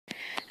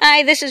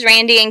Hi, this is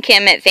Randy and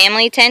Kim at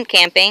Family Tent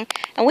Camping,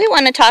 and we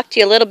want to talk to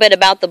you a little bit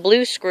about the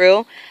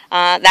Bluescrew.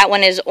 That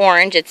one is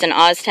orange. It's an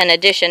Oz 10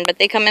 edition, but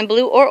they come in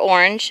blue or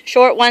orange.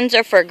 Short ones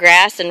are for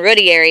grass and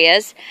rooty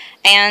areas,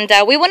 and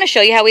we want to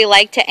show you how we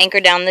like to anchor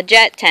down the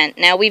jet tent.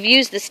 Now, we've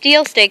used the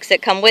steel stakes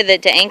that come with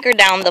it to anchor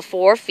down the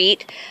 4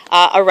 feet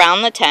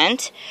around the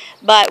tent,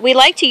 but we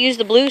like to use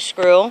the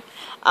Bluescrew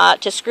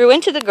to screw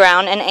into the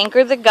ground and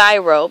anchor the guy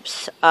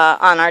ropes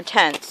on our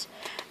tents.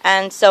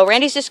 And so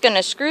Randy's just going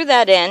to screw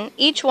that in.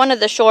 Each one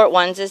of the short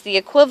ones is the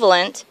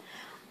equivalent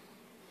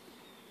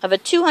of a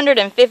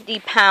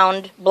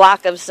 250-pound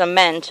block of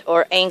cement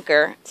or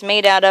anchor. It's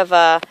made out of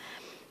a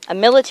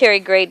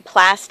military-grade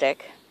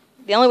plastic.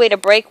 The only way to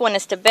break one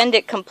is to bend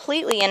it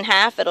completely in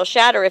half. It'll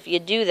shatter if you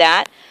do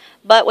that.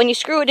 But when you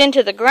screw it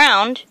into the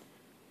ground,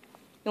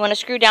 you want to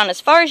screw down as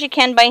far as you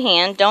can by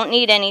hand. Don't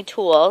need any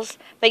tools.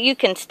 But you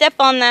can step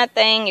on that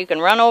thing. You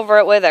can run over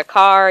it with a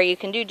car. You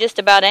can do just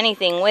about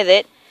anything with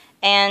it.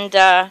 And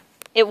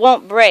it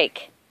won't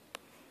break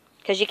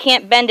because you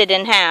can't bend it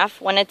in half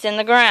when it's in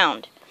the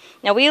ground.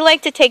 Now we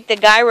like to take the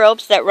guy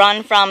ropes that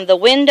run from the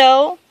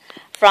window,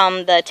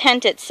 from the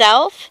tent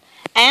itself,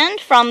 and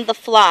from the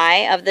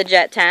fly of the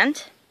jet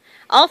tent.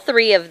 All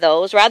 3 of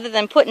those, rather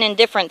than putting in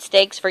different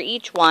stakes for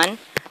each one,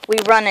 we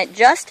run it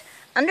just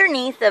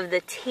underneath of the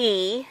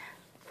T.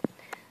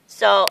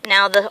 So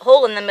now the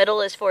hole in the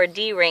middle is for a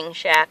D-ring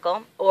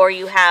shackle, or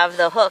you have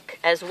the hook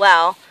as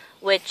well,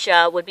 which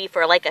would be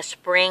for like a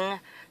spring,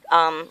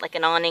 like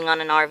an awning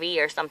on an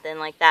RV or something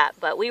like that.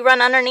 But we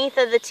run underneath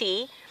of the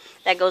T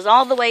that goes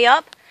all the way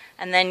up,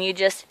 and then you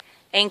just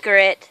anchor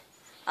it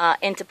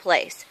into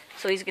place.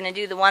 So he's going to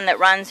do the one that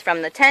runs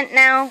from the tent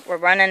now. We're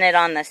running it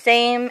on the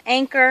same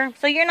anchor.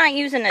 So you're not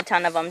using a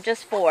ton of them,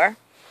 just 4.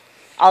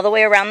 All the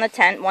way around the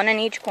tent, 1 in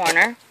each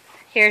corner.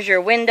 Here's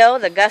your window,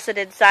 the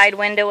gusseted side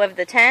window of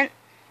the tent.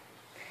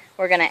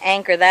 We're going to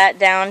anchor that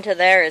down to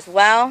there as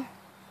well.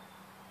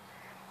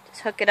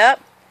 Just hook it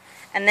up,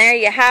 and there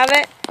you have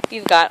it.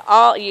 You've got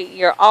all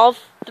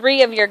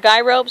 3 of your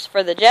guy ropes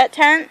for the jet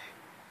tent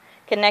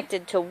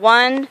connected to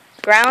 1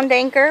 ground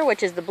anchor,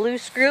 which is the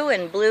Bluescrew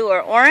in blue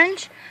or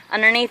orange,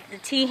 underneath the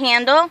T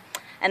handle.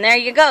 And there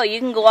you go. You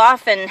can go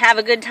off and have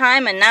a good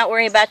time and not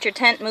worry about your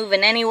tent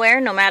moving anywhere,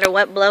 no matter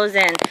what blows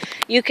in.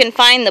 You can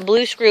find the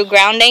Bluescrew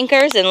ground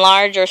anchors in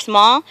large or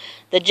small,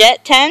 the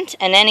jet tent,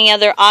 and any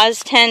other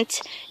Oz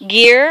tent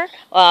gear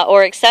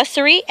or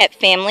accessory at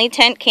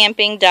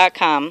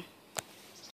FamilyTentCamping.com.